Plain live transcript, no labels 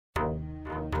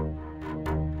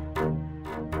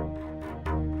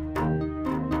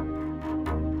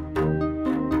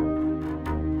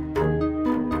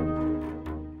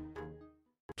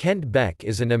Kent Beck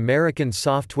is an American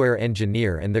software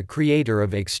engineer and the creator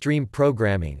of Extreme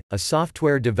Programming, a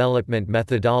software development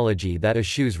methodology that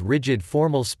eschews rigid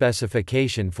formal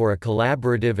specification for a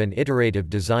collaborative and iterative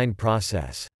design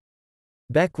process.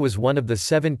 Beck was one of the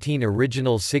 17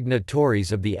 original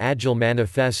signatories of the Agile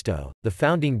Manifesto, the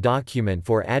founding document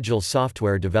for Agile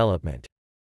software development.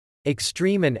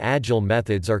 Extreme and Agile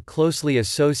methods are closely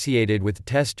associated with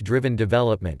test-driven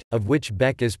development, of which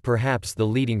Beck is perhaps the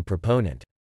leading proponent.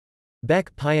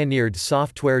 Beck pioneered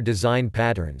software design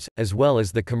patterns, as well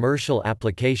as the commercial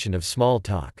application of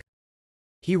Smalltalk.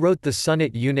 He wrote the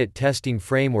Sonnet unit testing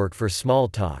framework for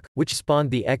Smalltalk, which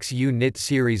spawned the XUnit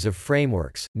series of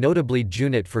frameworks, notably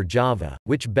Junit for Java,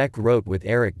 which Beck wrote with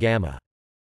Eric Gamma.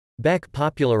 Beck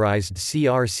popularized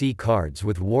CRC cards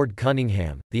with Ward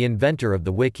Cunningham, the inventor of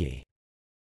the wiki.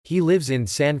 He lives in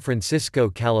San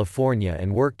Francisco, California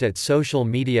and worked at social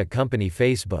media company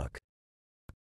Facebook.